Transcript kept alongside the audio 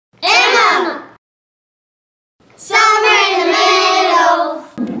Summer in the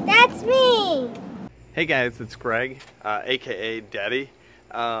middle. That's me. Hey guys, it's Greg, aka Daddy.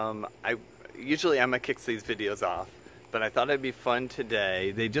 Usually Emma kicks these videos off, but I thought it'd be fun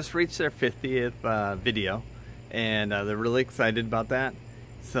today. They just reached their 50th video, and they're really excited about that.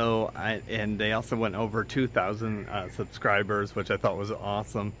 So, and they also went over 2,000 subscribers, which I thought was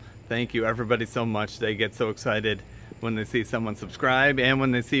awesome. Thank you everybody so much. They get so excited when they see someone subscribe and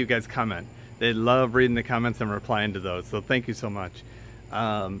when they see you guys comment. They love reading the comments and replying to those, so thank you so much.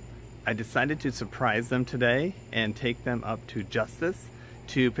 I decided to surprise them today and take them up to Justice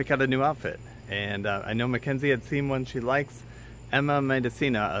to pick out a new outfit. And I know Mackenzie had seen one she likes. Emma might have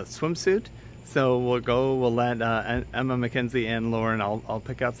seen a swimsuit. So we'll let Emma, Mackenzie, and Lauren, I'll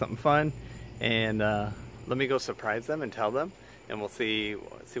pick out something fun. And let me go surprise them and tell them. And we'll see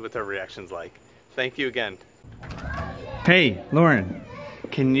what their reaction's like. Thank you again. Hey, Lauren,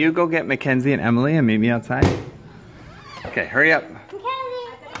 can you go get Mackenzie and Emily and meet me outside? Okay, hurry up.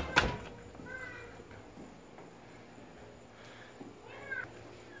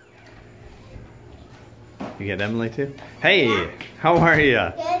 You get Emily too? Hey, how are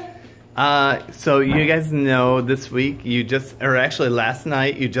you? Good. So you guys know this week or actually last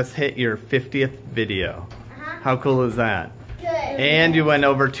night, you just hit your 50th video. How cool is that? Good. And you went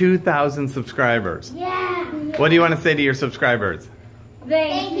over 2,000 subscribers. Yeah. What do you want to say to your subscribers?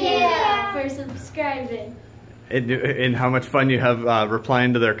 Thank you for subscribing. And how much fun you have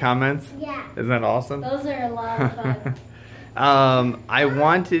replying to their comments? Yeah. Isn't that awesome? Those are a lot of fun. I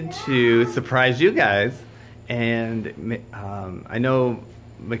wanted to surprise you guys. And I know,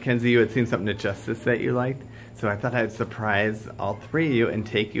 Mackenzie, you had seen something at Justice that you liked, so I thought I'd surprise all three of you and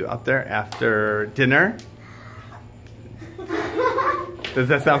take you up there after dinner. Does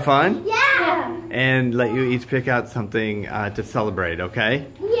that sound fun? Yeah! And let you each pick out something to celebrate, okay?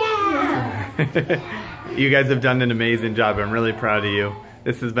 Yeah! You guys have done an amazing job. I'm really proud of you.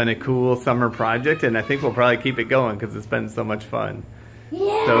 This has been a cool summer project, and I think we'll probably keep it going because it's been so much fun.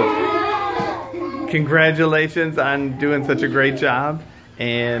 Yeah! So, congratulations on doing such a great job,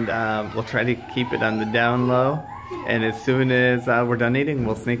 and we'll try to keep it on the down low, and as soon as we're done eating,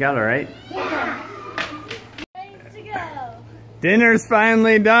 we'll sneak out, all right? Yeah. Ready to go. Dinner's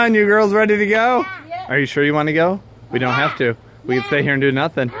finally done. You girls ready to go? Yeah. Are you sure you want to go? We don't have to. We can stay here and do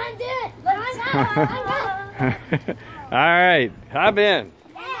nothing. I want to do it. All right, hop in.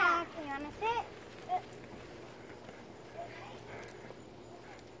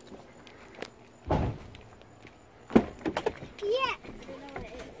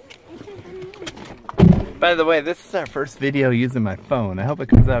 By the way, this is our first video using my phone. I hope it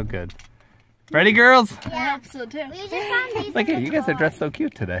comes out good. Ready, girls? Yeah, I hope so too. Look at you guys are dressed so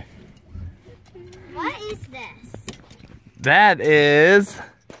cute today. What is this? That is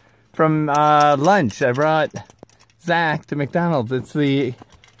from lunch. I brought Zach to McDonald's. It's the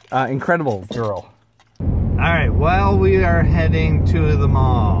Incredibles girl. All right, while we are heading to the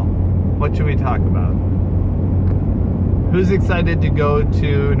mall, what should we talk about? Who's excited to go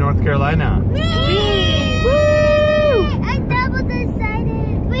to North Carolina? Me! I'm double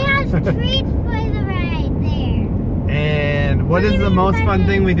excited. We have treats for the ride there. And what is the most fun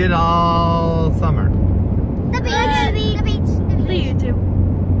thing we did all summer? The beach. The beach. The YouTube.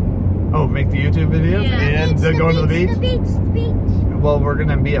 Oh, make the YouTube videos? Yeah. And going to the beach? The beach. Well, we're going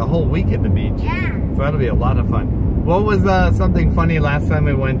to be a whole week at the beach. Yeah. So that'll be a lot of fun. What was something funny last time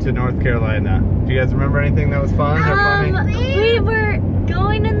we went to North Carolina? Do you guys remember anything that was fun or funny? We were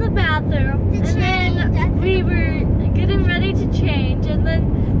going in the bathroom, and then we were getting ready to change, and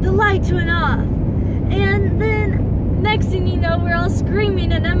then the lights went off. And then next thing you know, we're all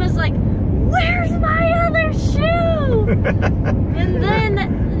screaming, and Emma's like, "Where's my other shoe?" And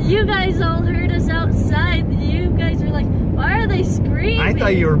then you guys all heard us outside. You guys were like, "Why are they screaming?" I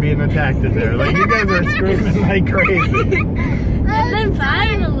thought you were being attacked in there. Like, you guys were screaming like crazy. And then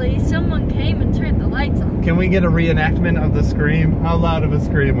finally, someone came and turned the lights on. Can we get a reenactment of the scream? How loud of a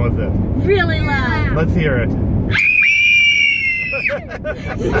scream was it? Really loud. Let's hear it.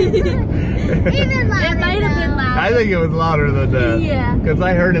 Even louder. It might have been loud. I think it was louder than that. Yeah. Because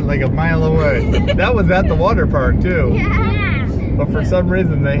I heard it like a mile away. That was at the water park too. Yeah. But for some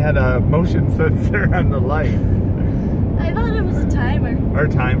reason they had a motion sensor on the light. I thought it was a timer. Or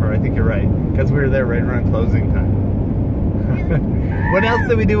timer, I think you're right. Because we were there right around closing time. What else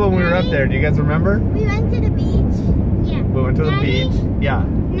did we do when we were up there? Do you guys remember? We went to the beach. Yeah. We went to the beach? Yeah.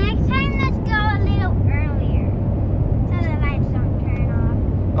 Next time, let's go a little earlier. So the lights don't turn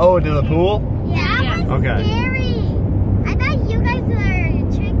off. Oh, to the pool? Yeah. That was scary. I thought you guys were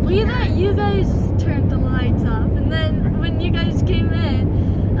tricky. We thought you guys turned the lights off. And then when you guys came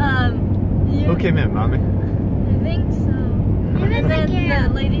in, Who came in, Mommy? I think so. And then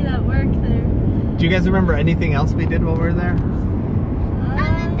the lady that worked there. Do you guys remember anything else we did while we were there? The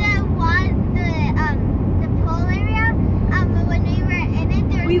pool area. When we were in it,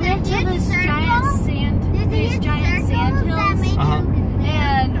 there was We went to this giant sand hills,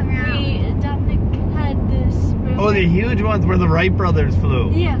 and Dominic had this. Oh, the huge ones where the Wright brothers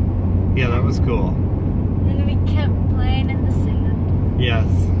flew. Yeah. Yeah, that was cool. And we kept playing in the sand. Yes.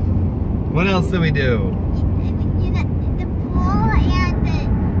 What else did we do? The pool and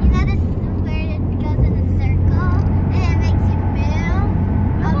where it goes in a circle and it makes you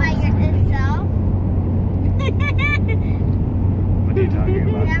move all by yourself. What are you talking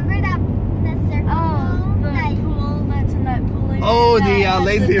about? Remember the circle? Oh, the pool that's in that pool area. Oh, the that has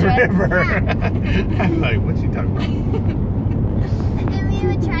lazy the jets. river. I'm like, what's she talking about? And then we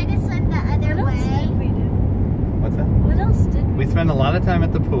would try to swim the other What else way. did we do? What's that? What else did we We spent a lot of time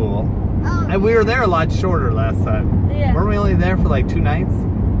at the pool. Oh, And we were there a lot shorter last time. Yeah. Weren't we only there for like 2 nights?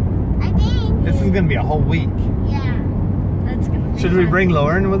 I think. This is going to be a whole week. Yeah. That's gonna be Should we fun. bring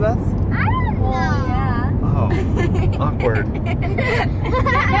Lauren with us? I don't know. Well, yeah. Oh, awkward.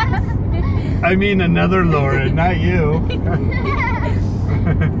 I mean another Lauren, not you.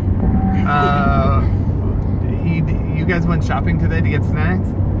 You guys went shopping today to get snacks?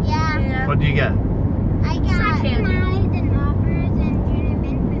 Yeah. Yeah. What did you get? I got candy. tamales and hoppers and junior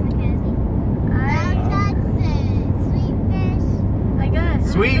mint for Mackenzie. I got sweet fish. I got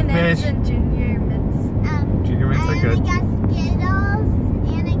Sweet M&Ms fish. and Junior Mints. Junior mints are good. I got Skittles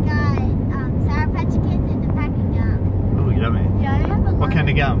and I got Sour Patch Kids and a pack of gum. Oh, yummy. Yeah, I have a lot. What kind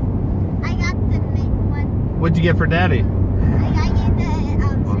of gum? I got the mint one. What'd you get for Daddy? I got you the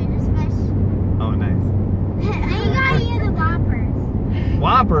Swedish fish. Oh, nice. I got you the Whoppers.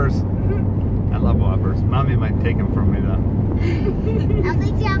 Whoppers. I love Whoppers. Mommy might take them from me At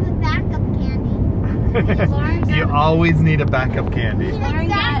least you have a backup candy. though. You always need a backup candy. Lauren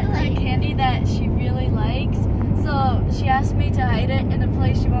got a candy that she really likes, so she asked me to hide it in a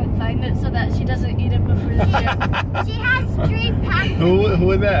place she won't find it so that she doesn't eat it before the trip. She has 3 packs. Who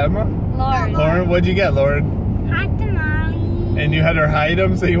was that, Emma? Lauren. Lauren, what'd you get, Lauren? Hot tamale. And you had her hide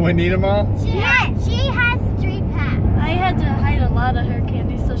them so you wouldn't eat them all? She has 3 packs. I had to hide a lot of her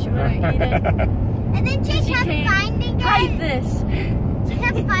candy so she wouldn't eat it. And then she kept can't finding it. hide this. She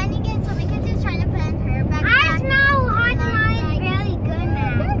kept finding it, so because she was trying to put it in her backpack. I smell hot tamale is really good,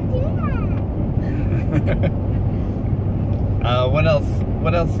 man. Don't do that.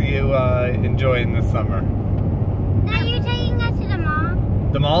 What else are you enjoying this summer? Now you're taking us to the mall?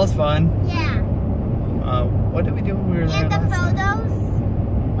 The mall's fun. Yeah. What did we do when we were there? And the last time? photos?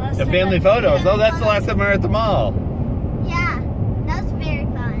 Last The time family I- photos. Oh, that's the last time we were at the mall. Yeah. That was very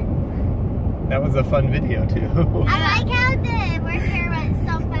fun. That was a fun video too. I like how the worker went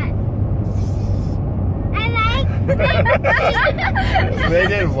so fast. I like They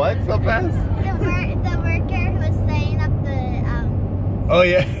did what so fast? the worker who was setting up the Oh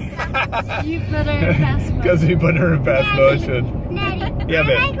yeah. You put her in fast mode. Because we put her in fast motion. Nettie. Yeah, I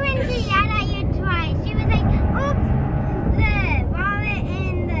babe. like when she yelled at you twice. She was like, oops, the wallet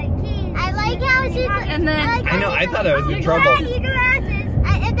and the keys. I like how she's And then- like I know, how I she's thought I was in like, trouble. "I need glasses."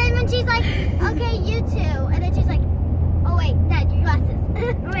 And then when she's like, okay, you two. And then she's like, oh wait, Dad, your glasses.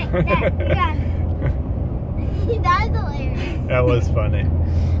 Wait, Dad, your glasses. That was hilarious. That was funny.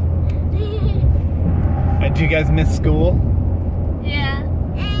 Did you guys miss school? Yeah,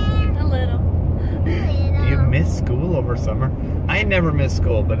 a little. You missed school over summer? I never missed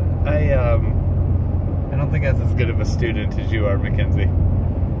school, but I don't think I was as good of a student as you are, Mackenzie.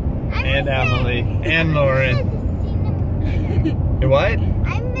 And Emily. And Lauren. You what?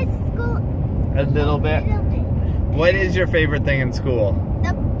 I miss school A little bit. a little bit. What is your favorite thing in school?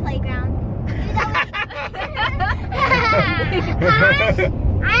 The playground.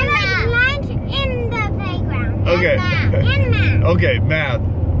 I like lunch in the playground. Okay. And math. Okay, math.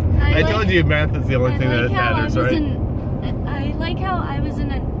 I like- told you math is the only I thing that like how matters, I was right? I like how I was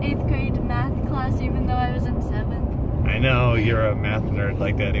in an 8th grade math class even though I was in 7th. I know, you're a math nerd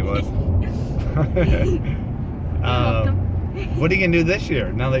like Daddy was. welcome. What are you going to do this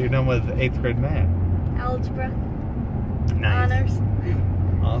year, now that you're done with 8th grade math? Algebra, Nice. honors.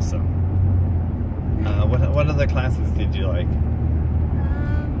 Awesome. What other classes did you like?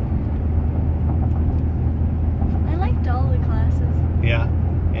 I liked all the classes. Yeah?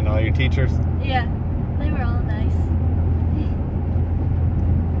 And all your teachers? Yeah, they were all nice.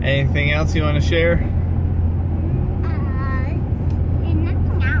 Anything else you want to share? And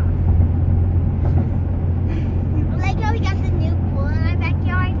nothing else. Like how we got the new pool in our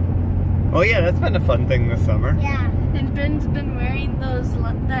backyard. Oh yeah, that's been a fun thing this summer. Yeah. And Ben's been wearing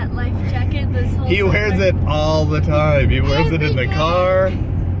that life jacket this whole He wears it all the time. He wears it in the car.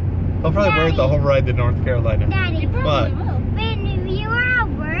 He'll probably wear it the whole ride to North Carolina. Daddy, But when you were at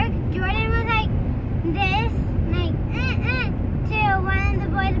work, Jordan was like this, like to one of the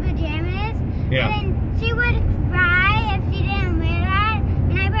boys' pajamas. yeah. And then she would cry if she didn't wear that.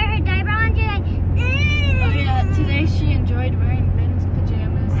 And I put her diaper on, she was like, Oh yeah, today she enjoyed wearing men's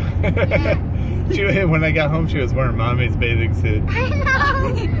pajamas. When I got home, she was wearing mommy's bathing suit. I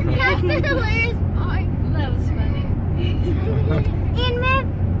know. That's the hilarious part. That was funny. And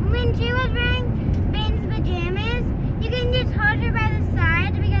when she was wearing Ben's pajamas, you can just hold her by the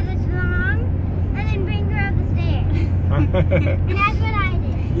side because it's long, and then bring her up the stairs. And that's what I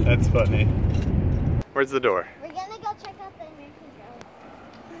did. That's funny. Where's the door? We're gonna go check out the American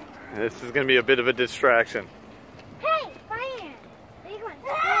Girl. This is going to be a bit of a distraction. Hey, fire! Big one.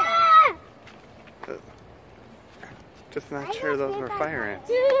 Just not sure those were fire ants.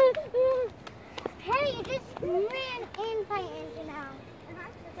 Hey, you just ran in fire ants now.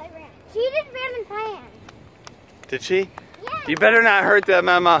 I ran. She just ran in fire ants. Did she? Yeah. You better not hurt them,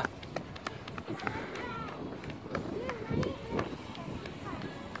 Emma.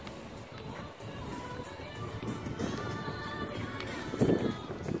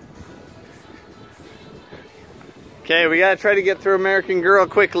 Okay, we gotta try to get through American Girl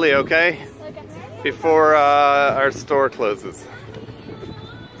quickly, okay? Before our store closes.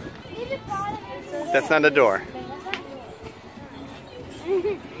 That's not a door.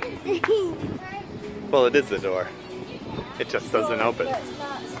 Well, it is a door. It just doesn't open.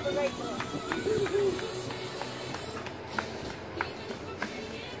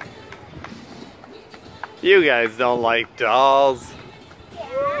 You guys don't like dolls.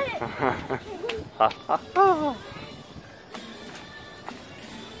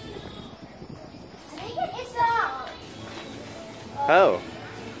 Oh.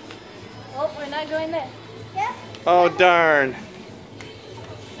 Oh, we're not going there. Yep. Oh darn.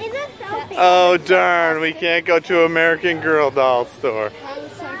 It looks so big. Oh darn, we can't go to American Girl doll store. I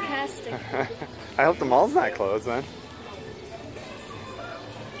was sarcastic. I hope the mall's not closed then.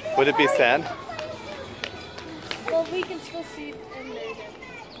 Would it be sad? Well, we can still see in there.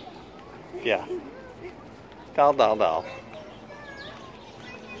 Yeah. Doll, doll, doll.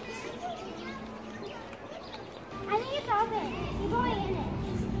 I think it's open. You're going in it.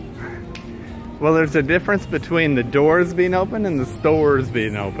 Well, there's a difference between the doors being open and the stores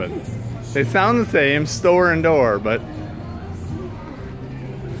being open. They sound the same, store and door, but But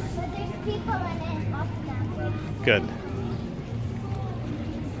there's people in it. Off them. good.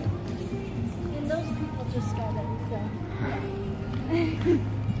 And those people just got in, so.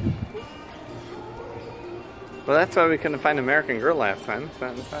 Well, that's why we couldn't find American Girl last time. It's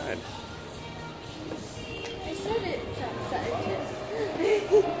not inside. I said it's outside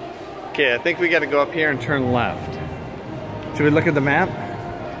too. Okay, I think we got to go up here and turn left. Should we look at the map?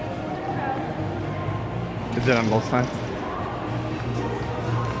 Is it on both sides?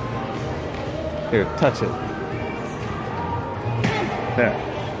 Here, touch it. There.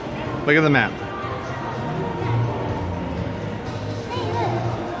 Look at the map.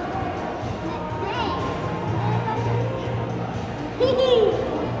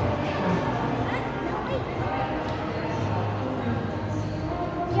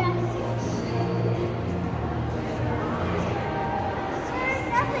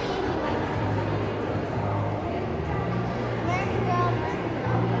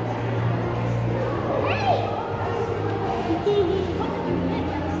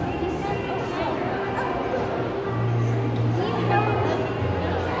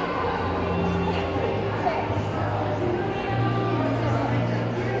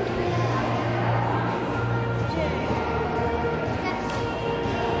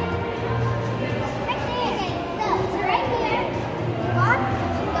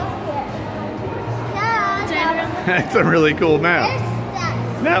 It's a really cool map.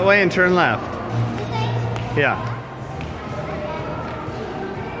 That way and turn left. Yeah.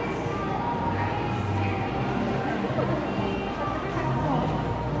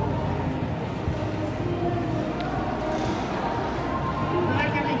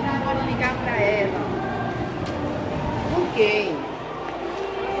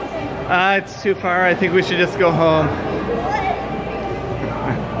 It's too far. I think we should just go home.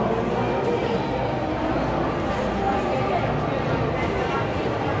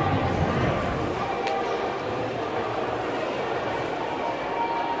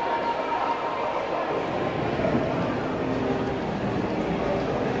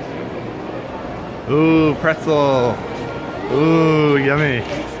 Ooh, pretzel. Ooh, yummy.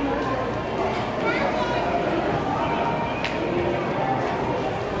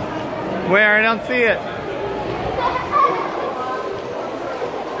 Where? I don't see it.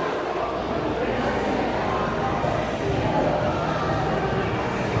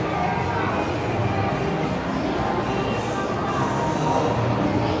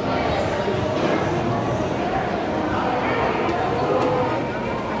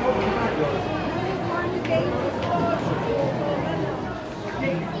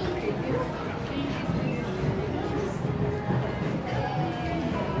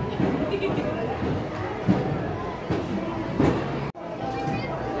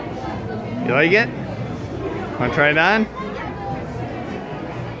 You like it? Want to try it on?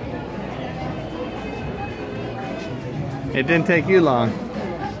 It didn't take you long.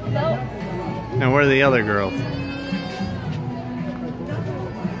 Nope. Now where are the other girls?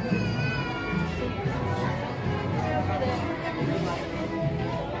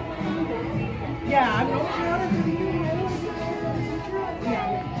 Yeah, I'm not sure.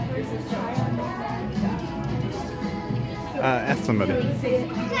 Ask somebody. Where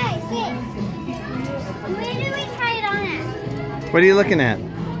do we try it on at? What are you looking at?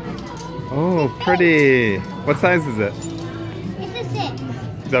 Oh, pretty. What size is it? It's a 6.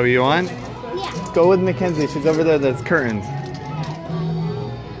 Is that what you want? Yeah. Go with Mackenzie. She's over there. There's curtains.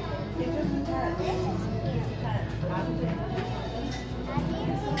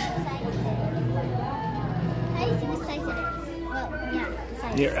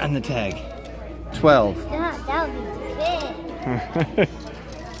 You're on the tag. 12. Yeah, that would be big. 7.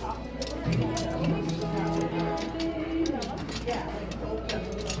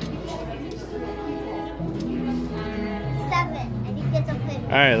 I think that's a good.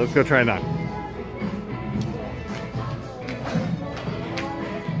 All right, let's go try it on.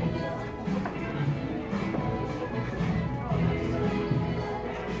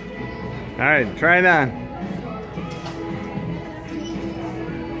 All right, try it on.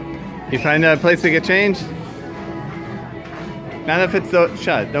 You find a place to get changed? Not if it's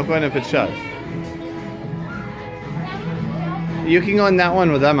shut. Don't go in if it's shut. You can go in that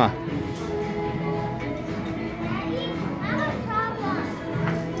one with Emma.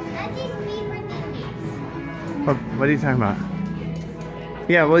 What are you talking about?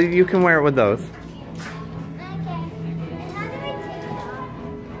 Yeah, well, you can wear it with those.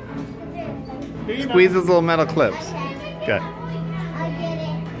 Squeeze those little metal clips. Good.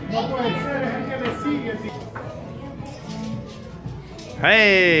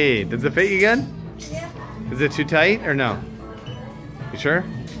 Hey, does it fit you good? Yeah. Is it too tight or no? You sure?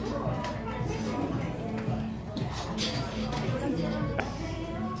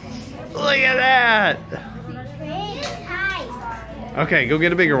 Look at that! Okay, go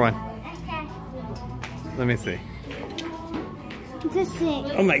get a bigger one. Okay. Let me see. It's a 6.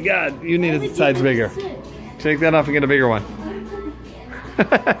 Oh my god, you need a size bigger. Take that off and get a bigger one. Can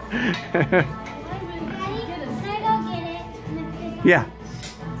I go get it? Yeah.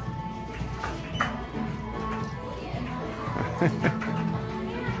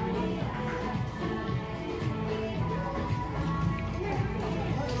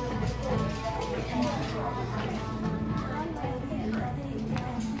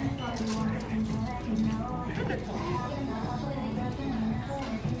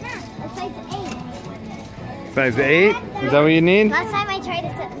 Size 8? Is that what you need? Last time I tried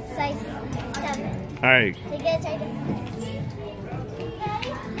a size 7. Alright. So you gotta try this.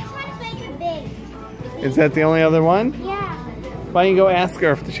 This one's like big. Is that the only other one? Yeah. Why don't you go ask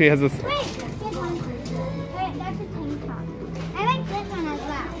her if she has a... Wait, this one. Wait, that's a tank top. I like this one as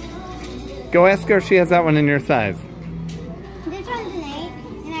well. Go ask her if she has that one in your size. This one's an 8,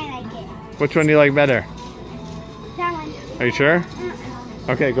 and I like it. Which one do you like better? That one. Are you sure?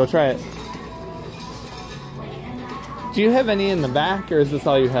 Okay, go try it. Do you have any in the back, or is this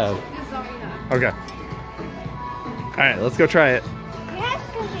all you have? This is all we have. Okay. Alright, let's go try it. It has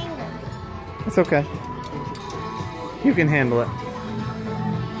 2 hangers. It's okay. You can handle it.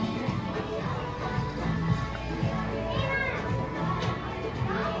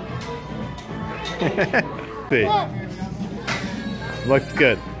 See. Look. Looks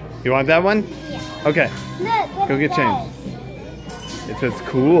good. You want that one? Yeah. Okay. Look, what Go it get says. changed. It says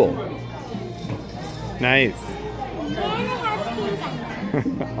cool. Nice. And it has pink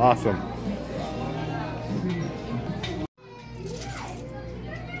on it. Awesome.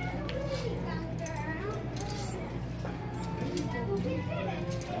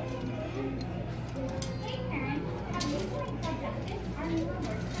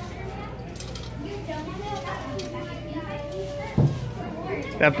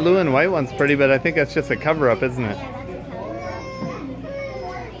 That blue and white one's pretty, but I think that's just a cover-up, isn't it?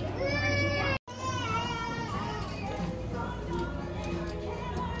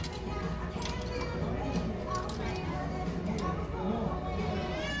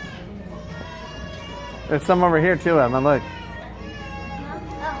 There's some over here too, Emma. Look.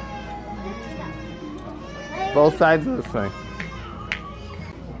 Both sides of this thing.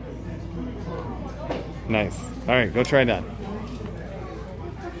 Nice. All right, go try that.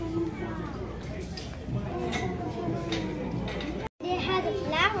 It has a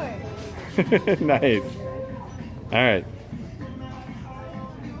flower. Nice. All right.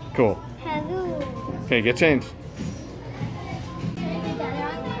 Cool. Hello. Okay, get changed.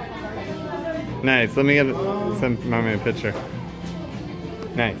 Nice. Let me send mommy a picture.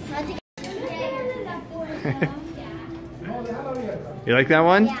 Nice. You like that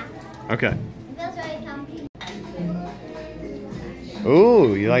one? Yeah. Okay. It feels really comfy.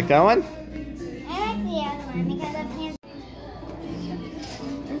 Ooh, you like that one? I like the other one because of his.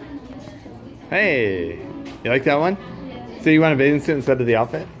 Hey, you like that one? So you want a bathing suit instead of the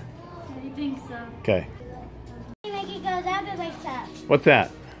outfit? I think so. Okay. Make it goes up, it wakes up. What's that?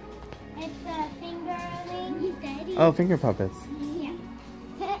 It's a fingerling. Oh, finger puppets.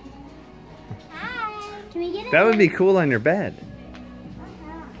 Yeah. Hi. Can we get it? That would be cool on your bed.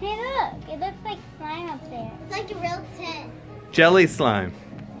 Hey, look. It looks like slime up there. It's like a real tent. Jelly slime.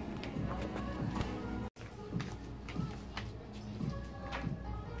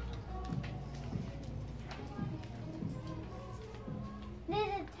 There's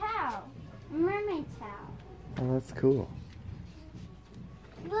a towel. A mermaid towel. Oh, that's cool.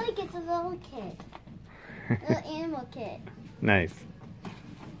 Look, it's a little kit. Little animal kit. Nice.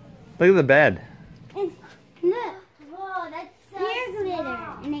 Look at the bed. It's, look. Whoa, that's so Here's glitter.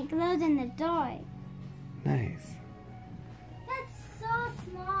 And it glows in the dark. Nice. That's so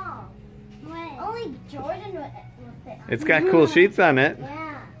small. What? Only Jordan will fit on. It's got cool sheets on it.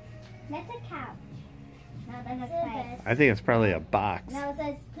 Yeah. That's a couch. No, that's a bed. I think it's probably a box. Now it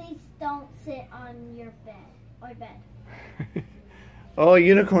says, please don't sit on your bed. Or bed. Oh,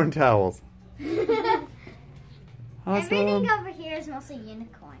 unicorn towels. Everything Awesome. over here is mostly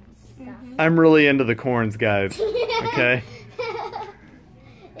unicorn stuff. I'm really into the corns, guys. Okay.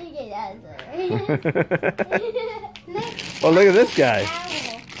 Well, look at this guy.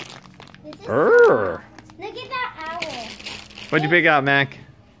 This is Urgh. Look at that owl. What'd you pick out, Mac?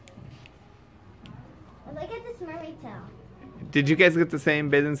 Look at this mermaid tail. Did you guys get the same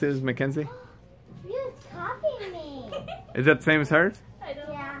bathing suit as Mackenzie? You're copying me. Is that the same as hers?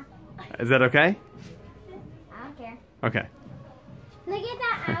 Yeah. Is that okay? I don't care. Okay. Look at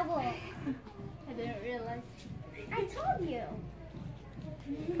that owl. I didn't realize. I told you.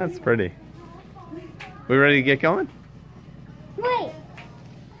 That's pretty. We ready to get going? Wait.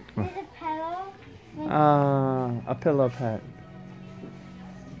 There's a pillow. A pillow pet.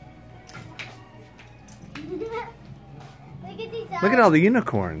 Look at these owls. Look at all the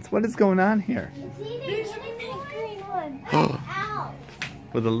unicorns. What is going on here? See, there's a green one. Owls.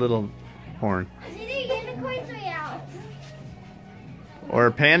 With a little horn. See, the unicorns or owls? Or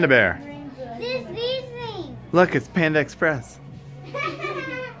a panda bear. There's these things. Look, it's Panda Express.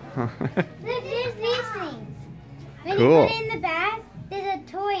 Look, there's these things. When Cool. you put it in the bag, there's a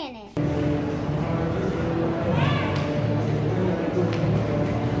toy in it.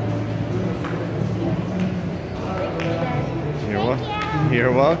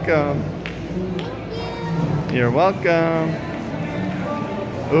 You're welcome. You're welcome.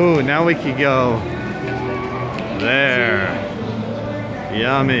 Ooh, now we can go there.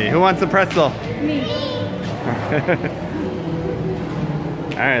 Yummy. Who wants a pretzel? Me.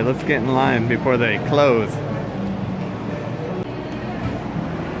 All right, let's get in line before they close.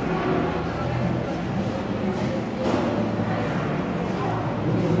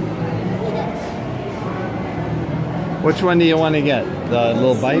 Which one do you want to get? The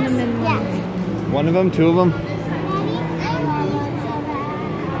little bites? Yes. One of them? Two of them?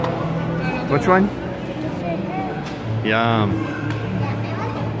 Which one? Yum.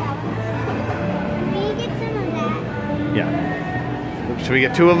 Can you get some of that? Yeah. Should we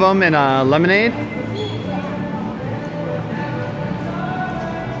get two of them and a lemonade? We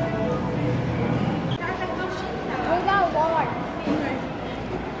got Lauren.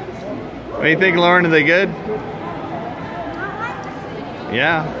 What do you think, Lauren? Are they good?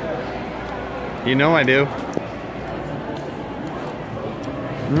 Yeah. You know I do.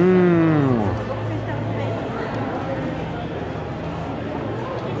 Mmm.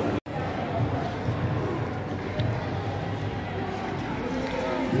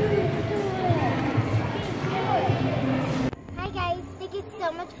 Hi guys, thank you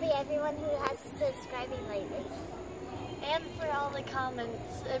so much for everyone who has subscribing lately. And for all the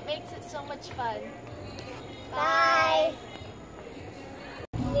comments. It makes it so much fun. Bye.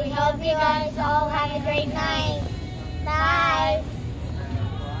 We hope you guys all have a great night.